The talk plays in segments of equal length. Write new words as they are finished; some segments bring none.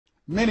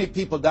Many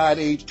people die at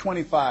age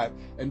 25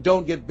 and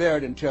don't get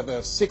buried until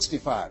they're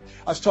 65.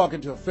 I was talking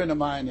to a friend of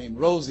mine named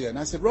Rosia, and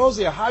I said,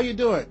 Rosia, how you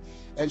doing?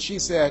 And she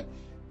said,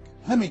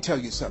 let me tell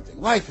you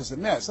something. Life is a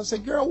mess. I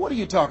said, girl, what are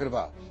you talking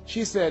about?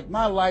 She said,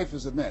 my life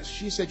is a mess.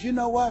 She said, you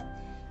know what?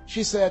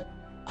 She said,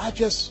 I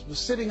just was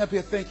sitting up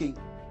here thinking,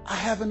 I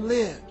haven't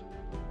lived.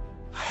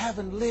 I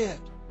haven't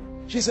lived.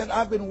 She said,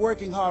 I've been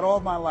working hard all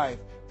my life,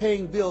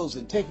 paying bills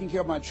and taking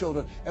care of my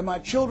children, and my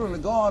children are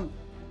gone,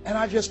 and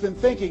I've just been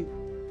thinking,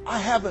 I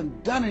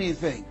haven't done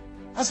anything.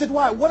 I said,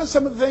 why? What are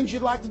some of the things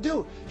you'd like to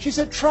do? She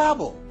said,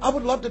 travel. I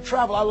would love to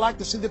travel. I'd like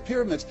to see the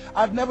pyramids.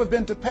 I've never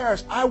been to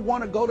Paris. I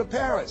want to go to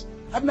Paris.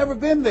 I've never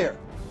been there.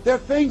 There are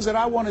things that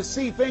I want to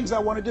see, things I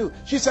want to do.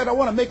 She said, I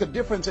want to make a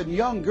difference in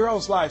young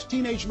girls' lives,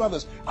 teenage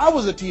mothers. I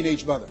was a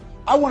teenage mother.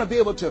 I want to be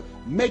able to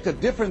make a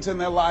difference in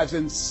their lives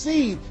and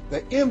see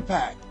the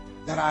impact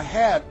that I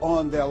had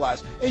on their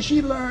lives. And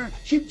she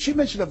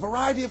mentioned a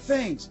variety of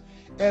things.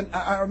 And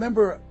I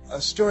remember a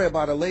story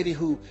about a lady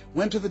who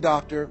went to the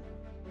doctor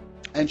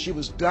and she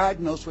was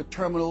diagnosed with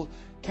terminal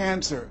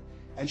cancer.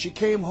 And she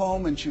came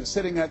home and she was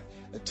sitting at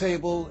a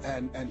table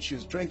and she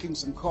was drinking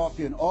some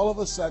coffee, and all of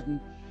a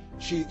sudden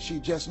she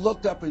just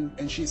looked up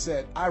and she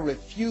said, I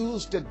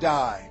refuse to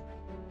die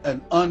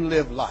an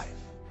unlived life.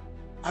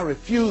 I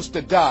refuse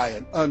to die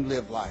an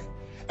unlived life.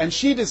 And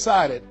she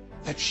decided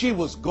that she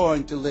was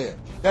going to live.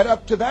 That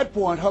up to that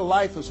point, her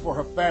life was for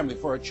her family,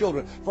 for her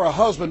children, for her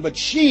husband, but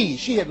she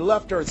had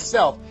left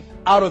herself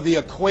out of the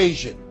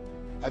equation.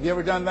 Have you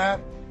ever done that?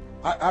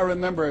 I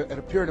remember at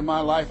a period of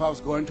my life, I was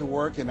going to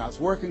work and I was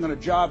working on a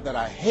job that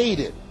I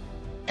hated.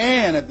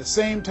 And at the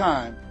same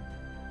time,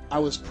 I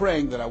was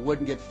praying that I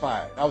wouldn't get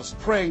fired. I was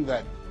praying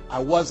that I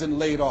wasn't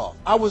laid off.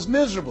 I was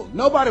miserable.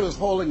 Nobody was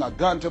holding a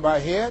gun to my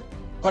head,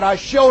 but I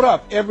showed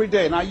up every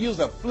day and I used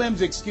a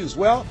flimsy excuse.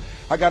 Well,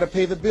 I got to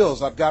pay the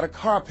bills. I've got a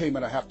car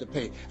payment I have to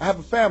pay. I have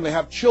a family, I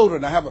have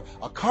children, I have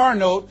a car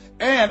note,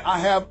 and I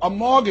have a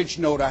mortgage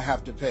note I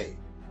have to pay.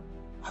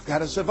 I've got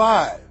to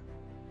survive.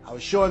 I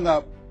was showing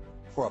up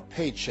for a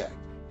paycheck.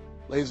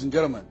 Ladies and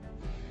gentlemen,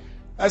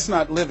 that's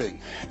not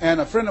living. And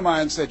a friend of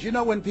mine said, you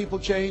know when people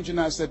change? And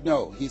I said,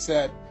 no. He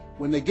said,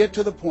 when they get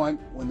to the point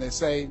when they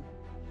say,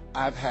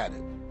 I've had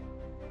it.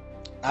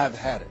 I've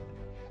had it.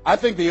 I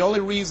think the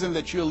only reason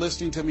that you're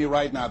listening to me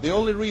right now, the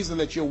only reason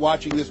that you're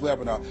watching this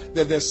webinar,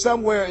 that there's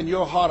somewhere in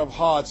your heart of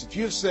hearts that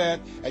you've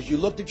said, as you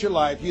looked at your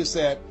life, you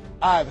said,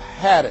 I've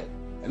had it.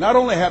 And not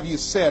only have you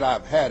said,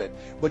 I've had it,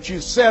 but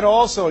you said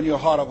also in your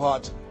heart of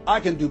hearts, I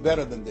can do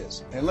better than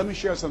this. And let me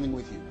share something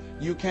with you.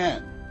 You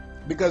can.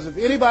 Because if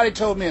anybody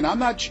told me, and I'm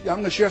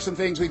going to share some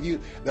things with you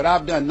that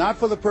I've done, not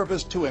for the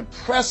purpose to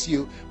impress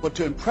you, but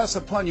to impress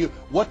upon you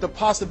what the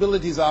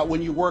possibilities are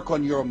when you work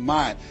on your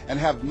mind and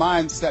have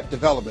mindset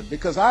development.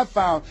 Because I've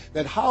found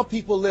that how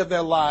people live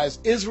their lives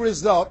is a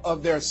result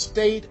of their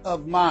state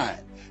of mind.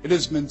 It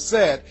has been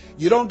said,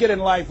 you don't get in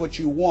life what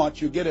you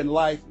want, you get in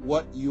life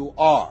what you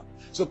are.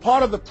 So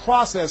part of the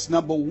process,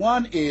 number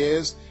one,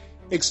 is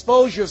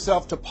expose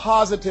yourself to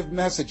positive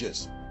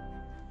messages.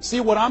 See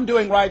what I'm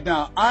doing right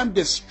now? I'm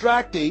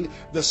distracting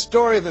the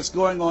story that's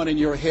going on in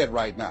your head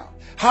right now.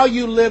 How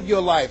you live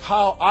your life,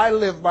 how I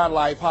live my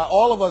life, how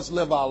all of us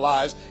live our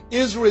lives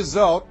is a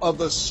result of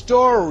the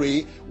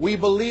story we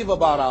believe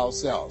about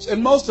ourselves.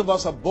 And most of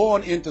us are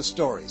born into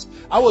stories.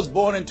 I was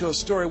born into a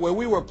story where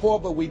we were poor,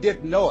 but we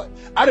didn't know it.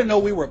 I didn't know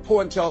we were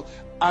poor until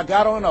I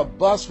got on a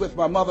bus with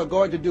my mother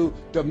going to do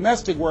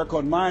domestic work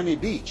on Miami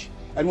Beach.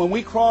 And when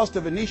we crossed the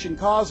Venetian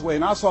Causeway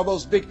and I saw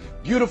those big,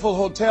 beautiful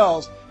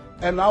hotels,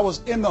 and I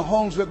was in the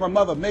homes with my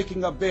mother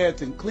making up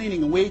beds and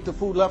cleaning, and we ate the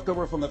food left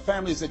over from the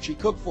families that she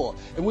cooked for.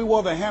 And we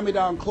wore the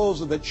hand-me-down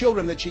clothes of the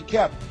children that she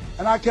kept.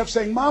 And I kept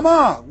saying,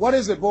 Mama, what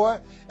is it, boy?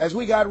 As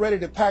we got ready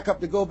to pack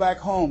up to go back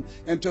home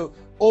and to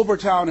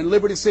Overtown and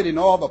Liberty City and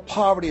all the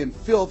poverty and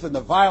filth and the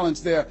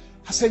violence there,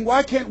 I said,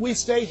 why can't we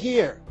stay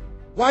here?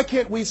 Why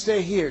can't we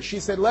stay here? She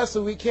said,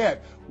 Leslie, we can't.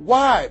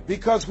 Why?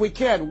 Because we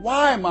can.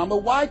 Why, Mama?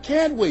 Why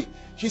can't we?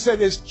 She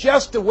said, it's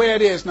just the way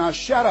it is. Now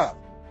shut up.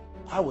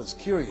 I was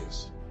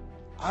curious.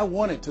 I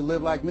wanted to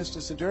live like Mr.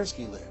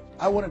 Sidursky lived.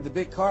 I wanted the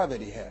big car that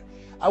he had.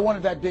 I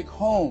wanted that big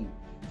home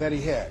that he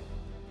had.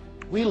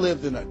 We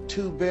lived in a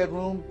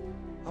 2-bedroom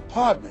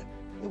apartment.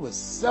 It was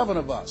 7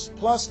 of us,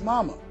 plus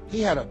Mama.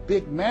 He had a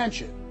big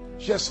mansion,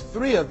 just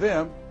 3 of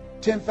them,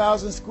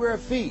 10,000 square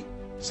feet.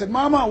 I said,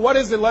 Mama, what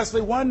is it,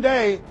 Leslie? One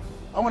day,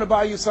 I want to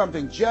buy you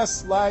something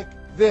just like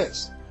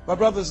this. My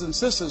brothers and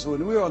sisters,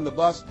 when we were on the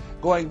bus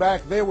going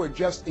back, they were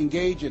just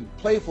engaged in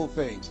playful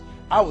things.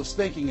 I was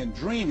thinking and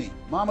dreaming.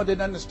 Mama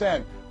didn't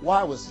understand why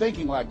I was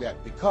thinking like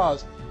that,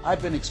 because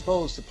I'd been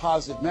exposed to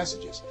positive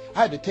messages.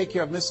 I had to take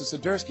care of Mr.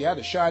 Sidursky. I had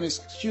to shine his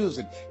shoes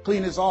and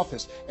clean his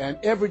office. And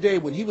every day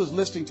when he was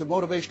listening to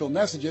motivational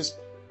messages,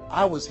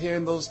 I was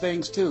hearing those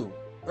things too.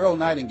 Earl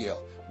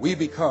Nightingale, we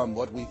become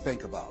what we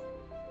think about.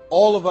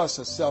 All of us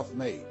are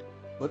self-made,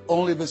 but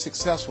only the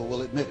successful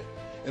will admit it.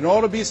 In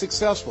order to be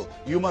successful,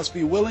 you must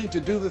be willing to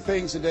do the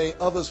things today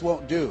others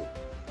won't do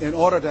in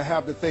order to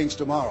have the things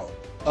tomorrow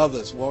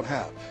others won't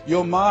have.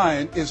 Your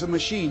mind is a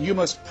machine. You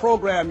must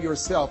program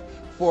yourself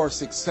for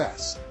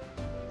success.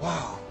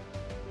 Wow.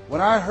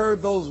 When I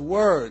heard those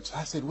words,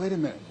 I said, wait a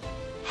minute.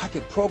 I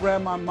can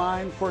program my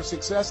mind for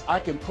success. I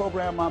can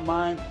program my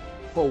mind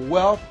for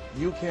wealth.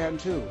 You can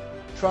too.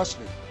 Trust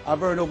me.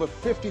 I've earned over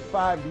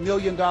 $55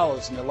 million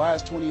in the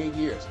last 28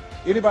 years.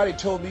 Anybody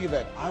told me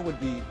that I would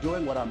be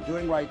doing what I'm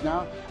doing right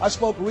now? I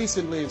spoke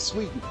recently in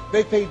Sweden.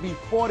 They paid me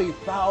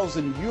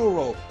 40,000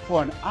 euro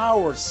for an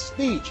hour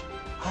speech.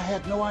 I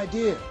had no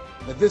idea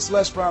that this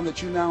Les Brown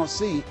that you now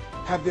see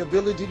have the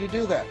ability to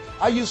do that.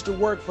 I used to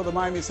work for the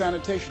Miami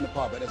Sanitation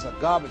Department as a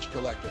garbage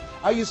collector.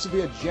 I used to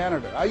be a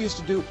janitor. I used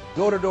to do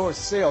door-to-door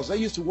sales. I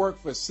used to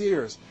work for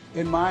Sears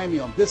in Miami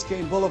on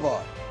Biscayne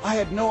Boulevard. I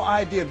had no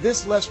idea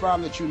this Les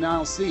Brown that you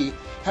now see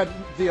had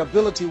the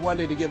ability one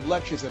day to give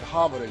lectures at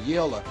Harvard or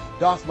Yale or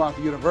Dartmouth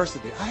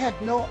University. I had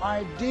no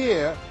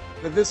idea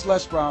that this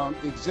Les Brown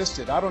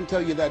existed. I don't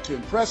tell you that to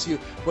impress you,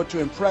 but to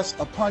impress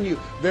upon you.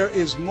 There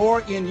is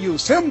more in you.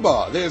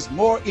 Simba, there's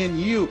more in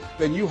you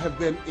than you have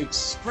been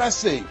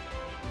expressing.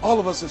 All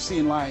of us have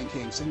seen Lion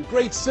King, some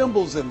great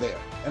symbols in there.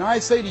 And I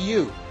say to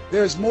you,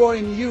 there's more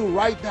in you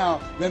right now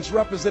than's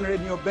represented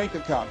in your bank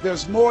account.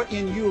 There's more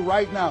in you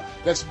right now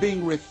that's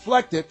being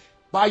reflected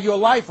by your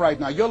life right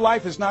now. Your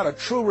life is not a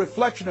true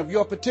reflection of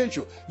your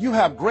potential. You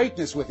have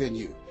greatness within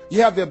you.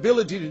 You have the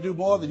ability to do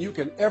more than you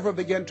can ever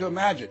begin to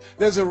imagine.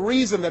 There's a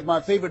reason that my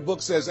favorite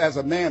book says, as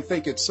a man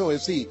thinketh, so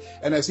is he.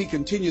 And as he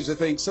continues to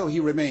think, so he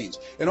remains.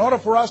 In order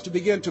for us to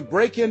begin to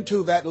break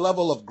into that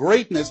level of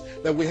greatness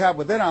that we have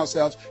within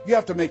ourselves, you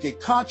have to make a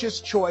conscious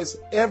choice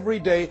every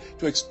day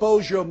to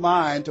expose your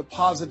mind to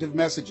positive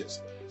messages.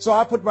 So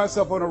I put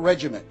myself on a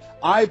regimen.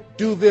 I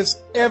do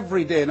this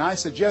every day, and I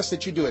suggest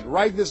that you do it.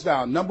 Write this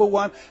down. Number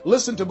one,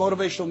 listen to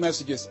motivational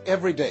messages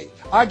every day.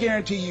 I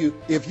guarantee you,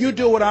 if you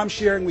do what I'm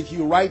sharing with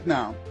you right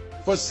now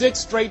for 6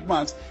 straight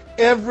months,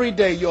 every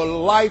day your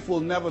life will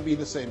never be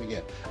the same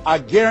again. I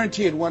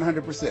guarantee it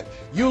 100%.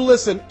 You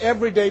listen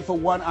every day for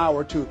 1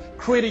 hour to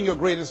Creating Your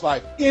Greatest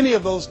Life, any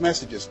of those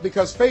messages,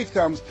 because faith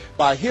comes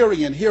by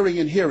hearing and hearing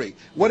and hearing.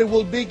 What it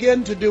will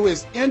begin to do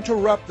is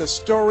interrupt the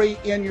story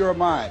in your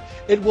mind.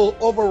 It will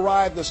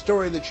override the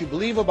story that you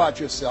believe about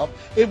yourself.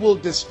 It will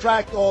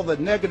distract all the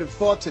negative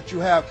thoughts that you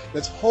have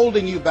that's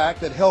holding you back,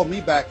 that held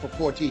me back for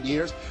 14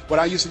 years. When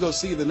I used to go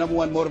see the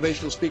 #1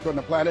 motivational speaker on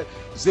the planet,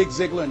 Zig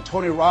Ziglar and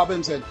Tony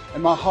Robbins, and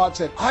my heart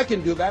said, I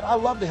can do that. I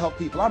love to help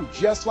people. I'm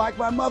just like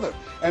my mother.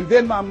 And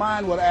then my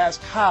mind would ask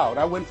how. And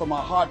I went from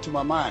my heart to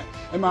my mind.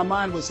 And my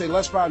mind would say,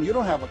 Les Brown, you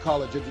don't have a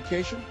college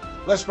education.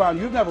 Les Brown,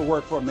 you've never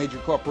worked for a major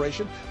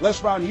corporation. Les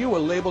Brown, you were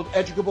labeled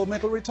educable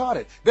mental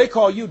retarded. They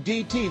call you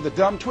DT, the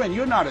dumb twin.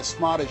 You're not as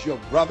smart as your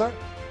brother.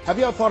 Have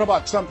you ever thought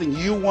about something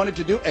you wanted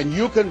to do and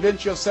you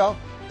convinced yourself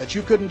that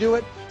you couldn't do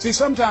it? See,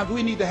 sometimes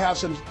we need to have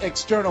some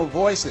external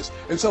voices.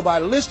 And so by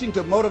listening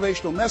to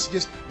motivational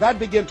messages, that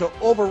began to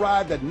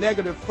override the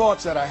negative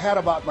thoughts that I had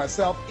about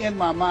myself in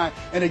my mind.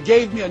 And it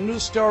gave me a new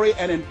story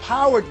and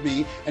empowered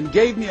me and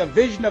gave me a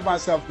vision of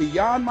myself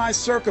beyond my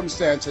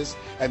circumstances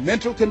and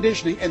mental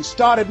conditioning, and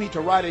started me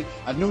to writing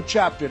a new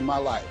chapter in my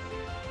life.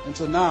 And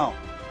so now,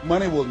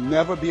 money will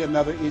never be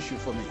another issue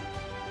for me.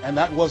 And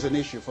that was an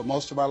issue for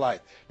most of my life,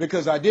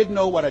 because I didn't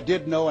know what I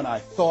didn't know, and I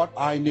thought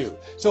I knew.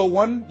 So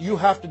one you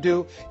have to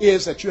do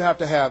is that you have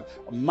to have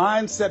a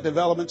mindset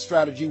development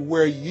strategy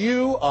where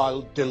you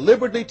are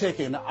deliberately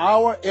taking an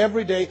hour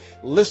every day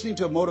listening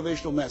to a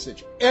motivational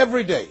message.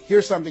 Every day.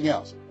 Here's something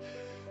else.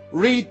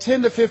 Read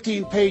 10 to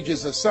 15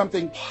 pages of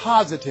something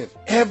positive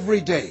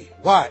every day.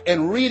 Why?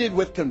 And read it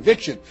with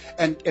conviction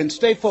and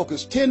stay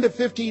focused. 10 to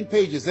 15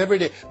 pages every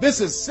day.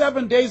 This is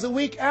 7 days a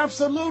week?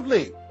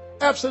 Absolutely.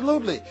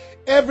 Absolutely.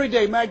 Every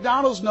day.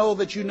 McDonald's know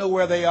that you know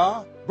where they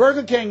are.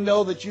 Burger King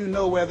know that you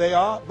know where they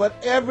are. But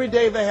every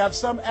day they have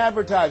some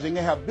advertising.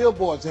 They have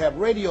billboards. They have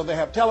radio. They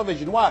have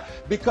television. Why?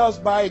 Because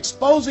by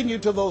exposing you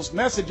to those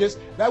messages,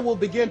 that will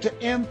begin to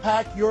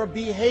impact your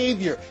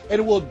behavior.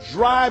 It will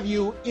drive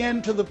you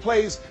into the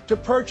place to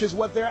purchase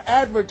what they're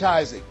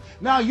advertising.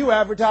 Now you're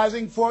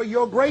advertising for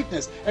your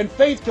greatness. And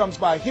faith comes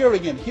by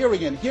hearing and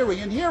hearing and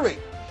hearing and hearing.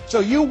 So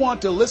you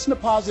want to listen to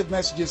positive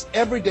messages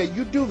every day.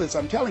 You do this,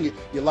 I'm telling you,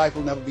 your life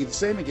will never be the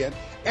same again.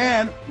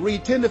 And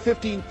read 10 to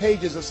 15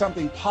 pages of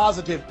something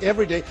positive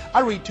every day.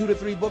 I read 2 to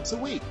 3 books a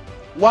week.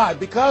 Why?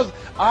 Because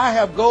I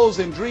have goals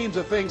and dreams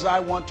of things I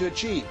want to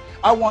achieve.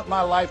 I want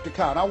my life to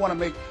count. I want to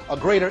make a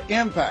greater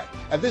impact.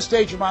 At this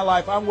stage of my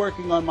life, I'm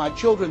working on my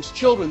children's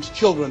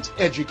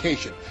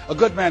education. A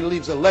good man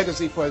leaves a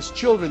legacy for his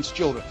children's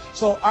children.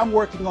 So I'm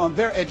working on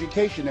their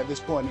education at this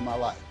point in my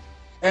life.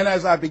 And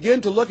as I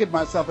begin to look at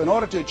myself, in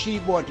order to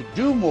achieve more and to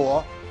do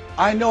more,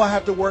 I know I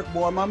have to work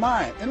more on my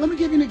mind. And let me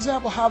give you an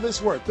example how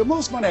this works. The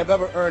most money I've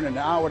ever earned in an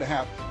hour and a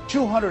half,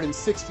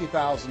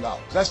 $260,000.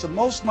 That's the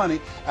most money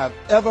I've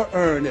ever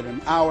earned in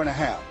an hour and a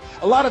half.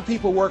 A lot of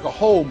people work a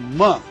whole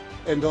month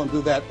and don't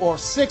do that, or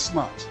 6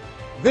 months.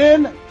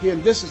 Then,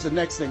 and this is the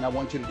next thing I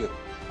want you to do.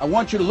 I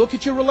want you to look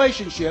at your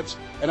relationships,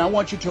 and I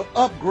want you to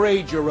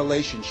upgrade your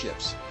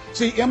relationships.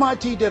 See,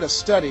 MIT did a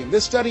study, and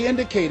this study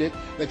indicated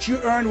that you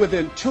earn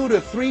within $2,000 to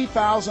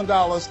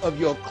 $3,000 of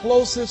your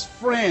closest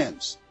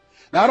friends.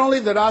 Not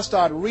only did I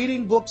start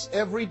reading books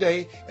every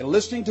day and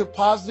listening to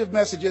positive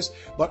messages,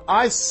 but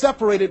I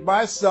separated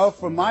myself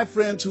from my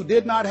friends who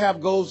did not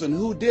have goals and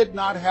who did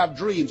not have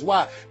dreams.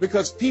 Why?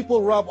 Because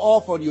people rub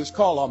off on you. It's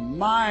called a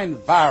mind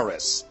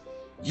virus.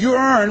 You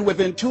earn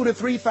within $2,000 to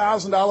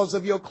 $3,000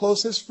 of your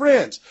closest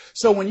friends.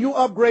 So when you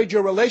upgrade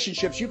your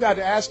relationships, you got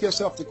to ask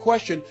yourself the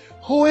question,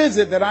 who is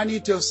it that I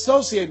need to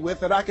associate with,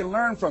 that I can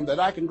learn from, that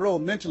I can grow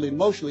mentally,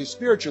 emotionally,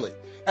 spiritually,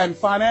 and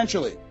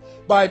financially?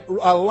 By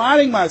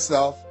aligning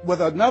myself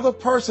with another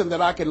person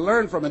that I can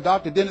learn from. And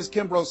Dr. Dennis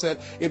Kimbrough said,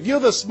 if you're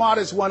the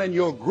smartest one in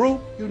your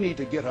group, you need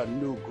to get a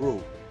new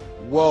group.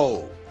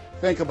 Whoa,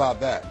 think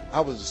about that. I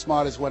was the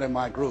smartest one in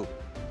my group.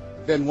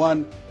 Then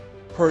one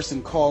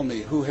person called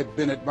me who had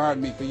been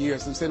admiring me for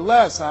years and said,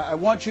 Les, I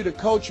want you to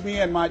coach me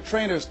and my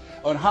trainers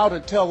on how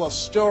to tell a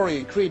story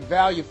and create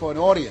value for an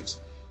audience.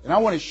 And I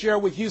want to share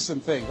with you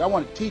some things. I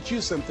want to teach you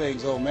some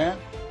things, old man.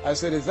 I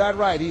said, is that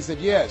right? He said,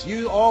 yes.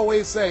 You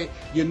always say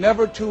you're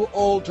never too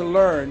old to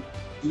learn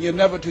and you're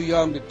never too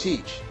young to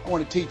teach. I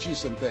want to teach you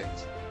some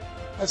things.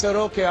 I said,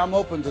 okay, I'm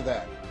open to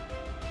that.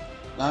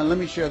 Now let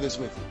me share this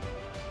with you.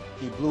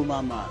 He blew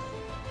my mind.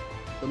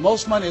 The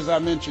most money, as I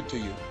mentioned to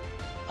you,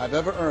 I've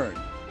ever earned,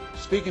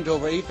 speaking to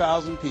over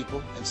 8,000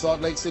 people in Salt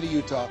Lake City,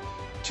 Utah,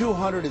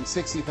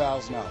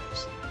 $260,000.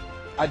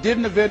 I did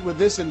an event with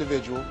this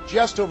individual,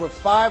 just over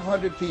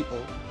 500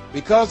 people,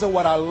 because of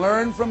what I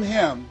learned from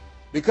him,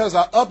 because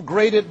I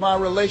upgraded my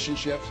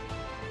relationships.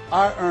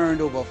 I earned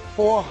over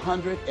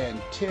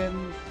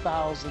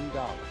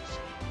 $410,000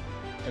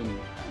 in an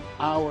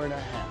hour and a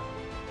half.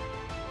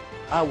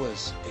 I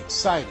was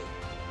excited,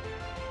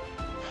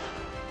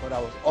 but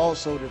I was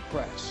also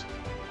depressed,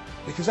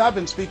 because I've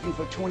been speaking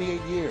for 28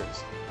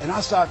 years. And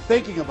I started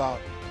thinking about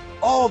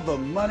all the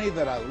money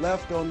that I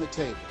left on the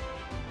table,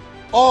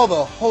 all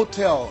the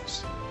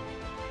hotels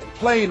and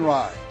plane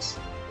rides,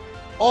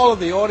 all of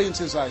the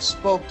audiences I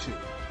spoke to,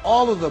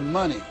 all of the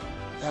money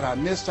that I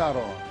missed out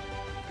on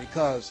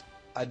because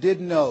I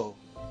didn't know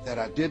that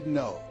I didn't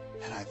know,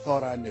 and I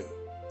thought I knew.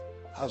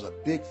 I was a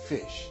big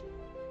fish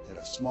in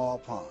a small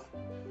pond.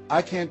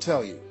 I can't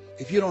tell you,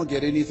 if you don't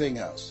get anything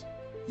else,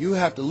 you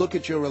have to look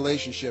at your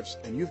relationships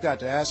and you've got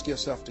to ask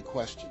yourself the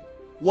question,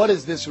 what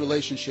is this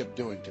relationship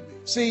doing to me?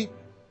 See,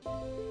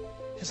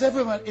 has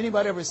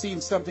anybody ever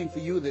seen something for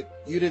you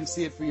that you didn't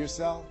see it for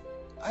yourself?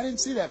 I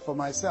didn't see that for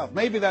myself.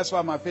 Maybe that's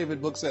why my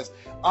favorite book says,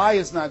 eye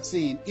has not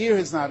seen, ear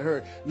has not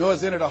heard, nor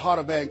has entered the heart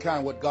of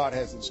mankind what God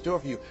has in store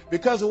for you.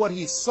 Because of what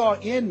he saw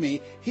in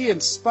me, he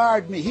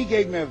inspired me. He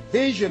gave me a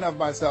vision of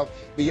myself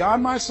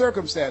beyond my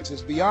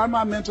circumstances, beyond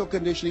my mental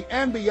conditioning,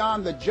 and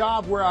beyond the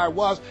job where I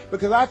was,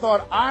 because I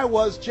thought I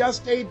was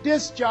just a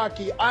disc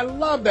jockey. I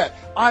love that.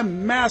 I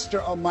master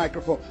a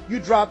microphone. You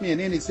drop me in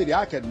any city,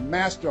 I can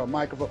master a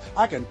microphone.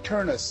 I can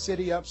turn a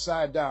city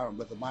upside down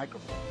with a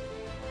microphone.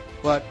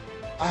 But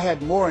I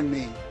had more in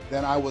me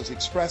than I was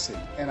expressing,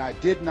 and I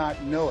did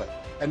not know it.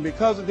 And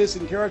because of this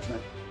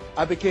encouragement,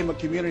 I became a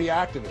community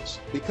activist.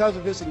 Because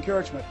of this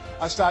encouragement,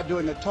 I started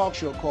doing a talk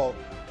show called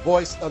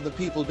Voice of the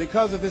People.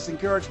 Because of this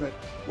encouragement,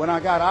 when I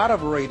got out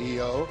of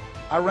radio,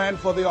 I ran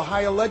for the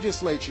Ohio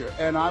legislature,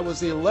 and I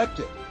was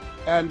elected.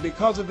 And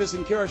because of this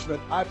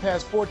encouragement, I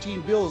passed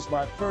 14 bills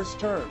my first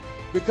term.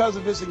 Because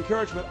of this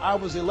encouragement, I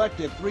was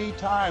elected 3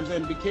 times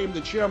and became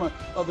the chairman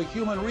of the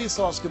Human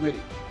Resource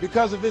Committee.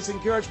 Because of this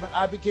encouragement,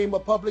 I became a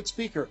public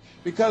speaker.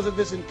 Because of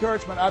this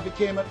encouragement, I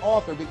became an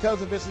author.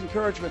 Because of this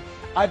encouragement,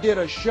 I did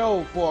a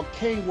show for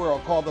King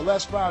World called The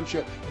Les Brown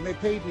Show, and they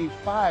paid me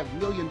 $5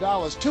 million,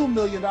 $2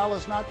 million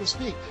not to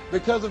speak.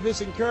 Because of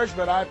this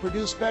encouragement, I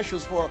produced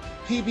specials for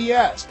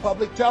PBS,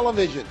 public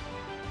television.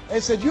 They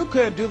said, you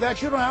couldn't do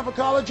that. You don't have a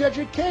college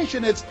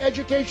education. It's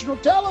educational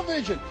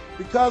television.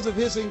 Because of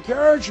his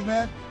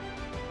encouragement,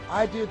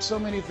 I did so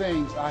many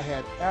things I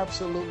had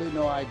absolutely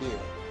no idea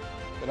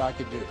that I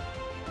could do.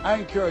 I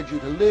encourage you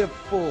to live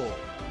full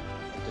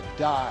and to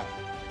die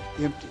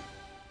empty.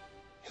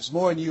 There's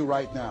more in you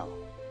right now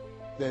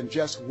than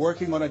just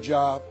working on a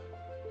job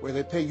where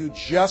they pay you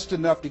just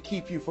enough to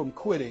keep you from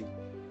quitting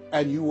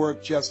and you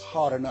work just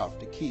hard enough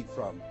to keep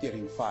from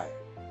getting fired.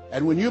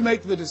 And when you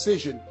make the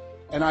decision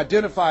and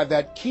identify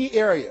that key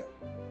area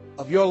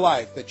of your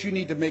life that you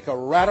need to make a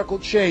radical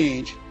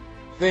change,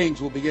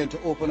 things will begin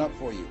to open up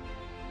for you.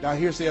 Now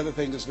here's the other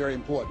thing that's very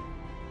important.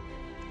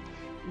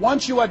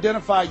 Once you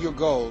identify your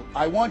goal,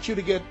 I want you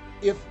to get,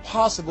 if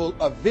possible,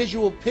 a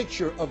visual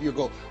picture of your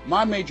goal.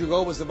 My major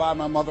goal was to buy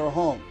my mother a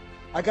home.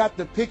 I got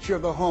the picture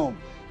of the home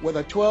with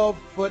a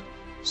 12-foot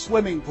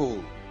swimming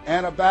pool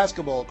and a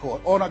basketball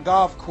court on a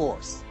golf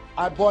course.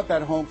 I bought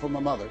that home for my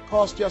mother. It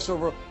cost just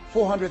over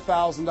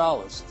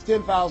 $400,000,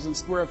 10,000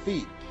 square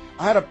feet.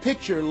 I had a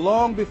picture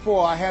long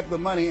before I had the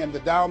money and the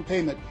down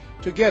payment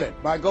to get it.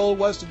 My goal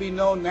was to be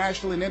known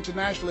nationally and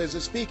internationally as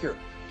a speaker.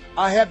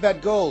 I had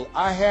that goal.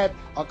 I had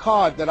a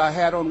card that I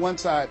had on one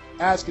side,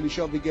 asking and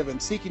shall be given,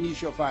 seeking ye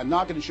shall find,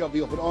 knocking and shall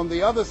be opened. On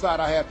the other side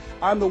I had,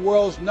 I'm the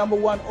world's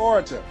 #1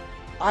 orator.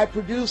 I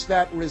produced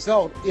that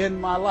result in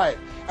my life.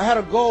 I had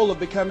a goal of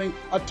becoming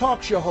a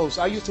talk show host.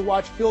 I used to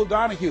watch Phil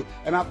Donahue,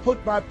 and I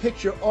put my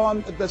picture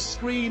on the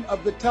screen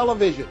of the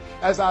television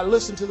as I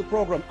listened to the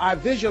program. I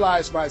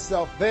visualized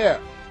myself there,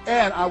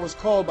 and I was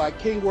called by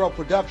King World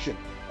Production,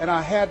 and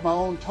I had my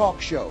own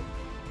talk show.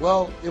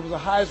 Well, it was the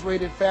highest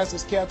rated,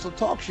 fastest canceled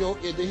talk show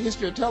in the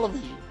history of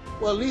television.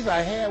 Well, at least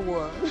I had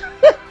one.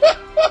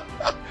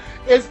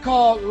 It's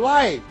called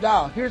life.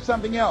 Now, here's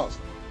something else.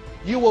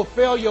 You will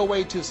fail your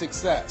way to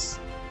success.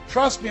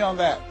 Trust me on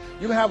that.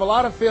 You can have a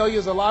lot of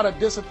failures, a lot of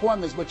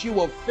disappointments, but you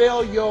will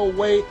fail your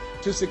way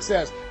to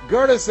success.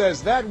 Goethe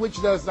says that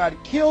which does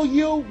not kill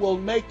you will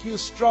make you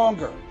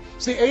stronger.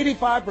 See,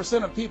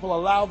 85% of people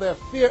allow their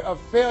fear of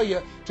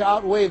failure to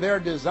outweigh their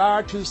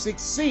desire to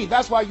succeed.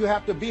 That's why you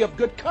have to be of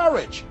good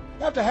courage.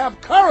 You have to have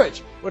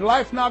courage. When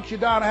life knocks you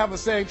down, I have a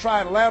saying,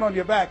 try and land on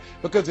your back,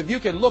 because if you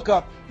can look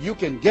up, you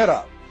can get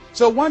up.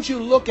 So once you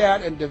look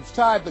at and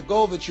decide the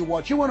goal that you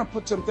want to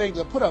put some things,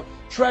 or put a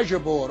treasure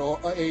board or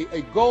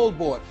a goal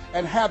board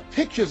and have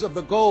pictures of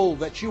the goal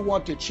that you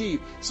want to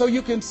achieve so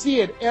you can see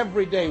it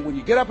every day when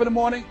you get up in the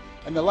morning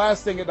and the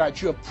last thing at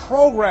night. You're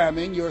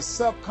programming your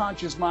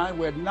subconscious mind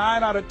where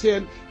 9 out of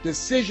 10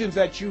 decisions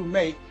that you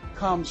make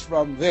comes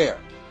from there.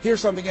 Here's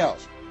something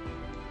else.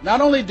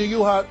 Not only do you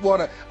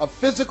want a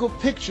physical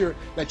picture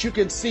that you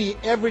can see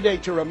every day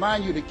to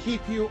remind you to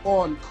keep you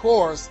on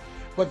course,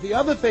 but the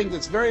other thing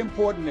that's very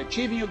important in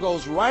achieving your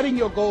goals, writing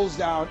your goals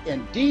down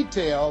in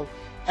detail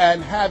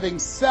and having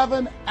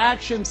 7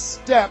 action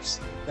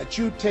steps that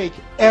you take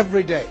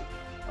every day.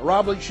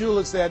 Robert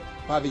Schuller said,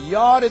 by the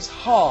yard it's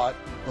hard,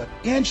 but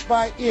inch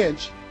by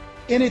inch,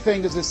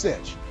 anything is a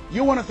cinch.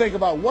 You want to think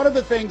about what are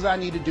the things I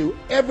need to do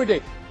every day.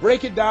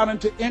 Break it down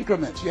into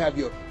increments. You have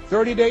your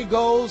 30-day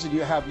goals, and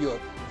you have your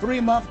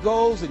 3-month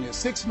goals, and your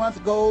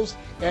 6-month goals,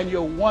 and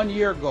your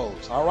 1-year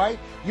goals, all right?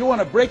 You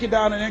want to break it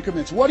down in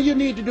increments. What do you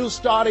need to do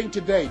starting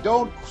today?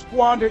 Don't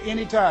squander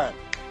any time.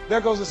 There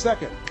goes a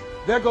second.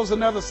 There goes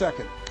another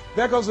second.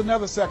 There goes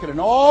another second.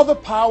 And all the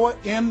power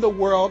in the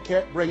world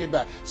can't bring it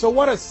back. So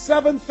what are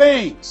 7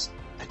 things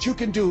that you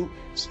can do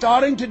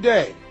starting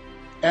today?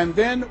 And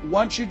then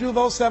once you do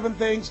those 7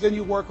 things, then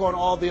you work on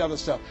all the other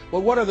stuff.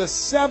 But what are the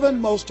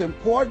 7 most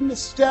important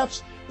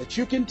steps that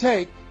you can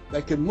take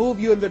that can move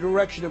you in the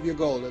direction of your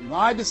goal? And when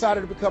I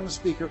decided to become a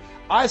speaker,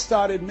 I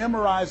started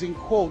memorizing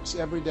quotes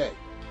every day.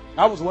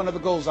 That was one of the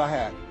goals I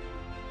had,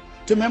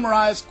 to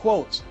memorize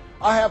quotes.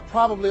 I have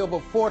probably over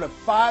 400 to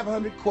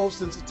 500 quotes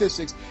and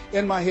statistics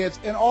in my head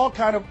in all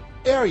kind of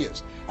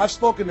areas. I've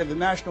spoken at the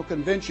National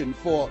Convention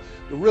for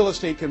the real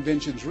estate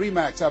conventions,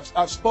 RE/MAX.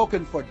 I've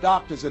spoken for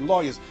doctors and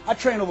lawyers. I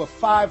trained over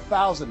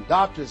 5,000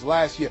 doctors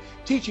last year,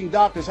 teaching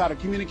doctors how to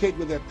communicate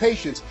with their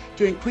patients,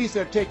 to increase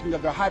their taking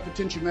of their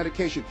hypertension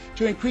medication,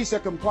 to increase their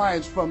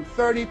compliance from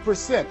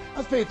 30%.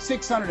 I paid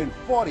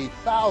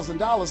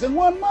 $640,000 in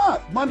 1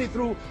 month, Monday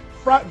through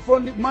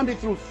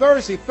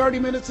Thursday, 30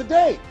 minutes a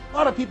day. A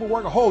lot of people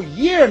work a whole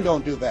year and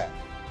don't do that.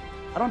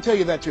 I don't tell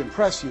you that to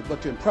impress you,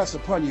 but to impress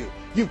upon you.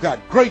 You've got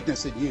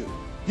greatness in you.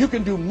 You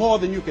can do more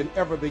than you can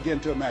ever begin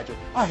to imagine.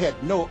 I had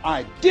no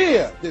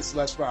idea this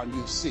Les Brown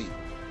UC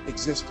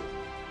existed.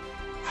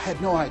 I had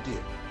no idea.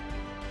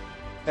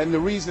 And the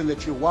reason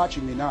that you're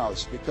watching me now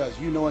is because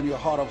you know in your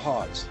heart of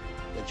hearts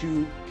that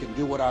you can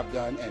do what I've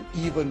done and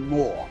even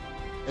more.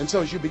 And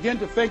so as you begin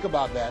to think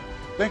about that,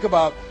 think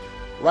about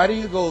writing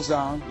your goals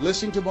down,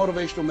 listening to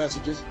motivational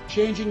messages,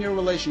 changing your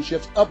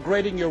relationships,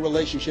 upgrading your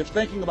relationships,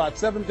 thinking about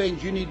 7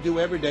 things you need to do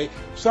every day,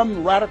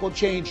 some radical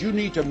change you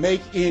need to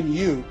make in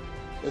you.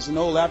 There's an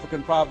old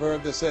African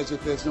proverb that says,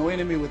 if there's no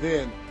enemy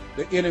within,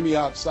 the enemy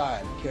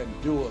outside can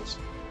do us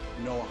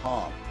no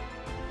harm.